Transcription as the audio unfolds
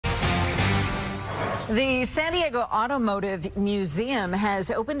The San Diego Automotive Museum has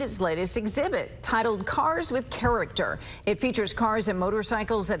opened its latest exhibit titled Cars with Character. It features cars and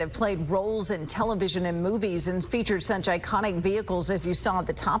motorcycles that have played roles in television and movies and featured such iconic vehicles as you saw at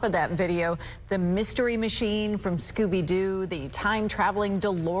the top of that video. The Mystery Machine from Scooby-Doo, the time-traveling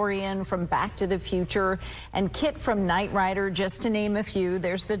DeLorean from Back to the Future, and Kit from Knight Rider, just to name a few.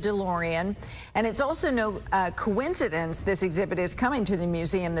 There's the DeLorean. And it's also no coincidence this exhibit is coming to the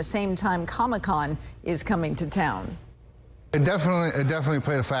museum the same time Comic-Con is coming to town. It definitely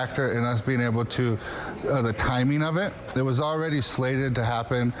played a factor in us being able to, the timing of it. It was already slated to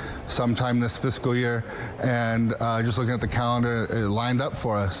happen sometime this fiscal year, and just looking at the calendar, it lined up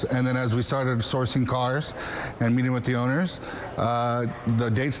for us. And then as we started sourcing cars and meeting with the owners,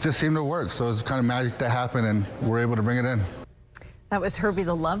 the dates just seemed to work. So it was kind of magic that happened, and we're able to bring it in. That was Herbie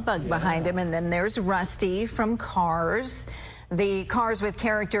the Love Bug behind him, and then there's Rusty from Cars. The Cars with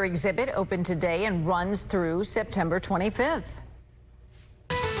Character exhibit opened today and runs through September 25th.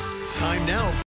 Time now.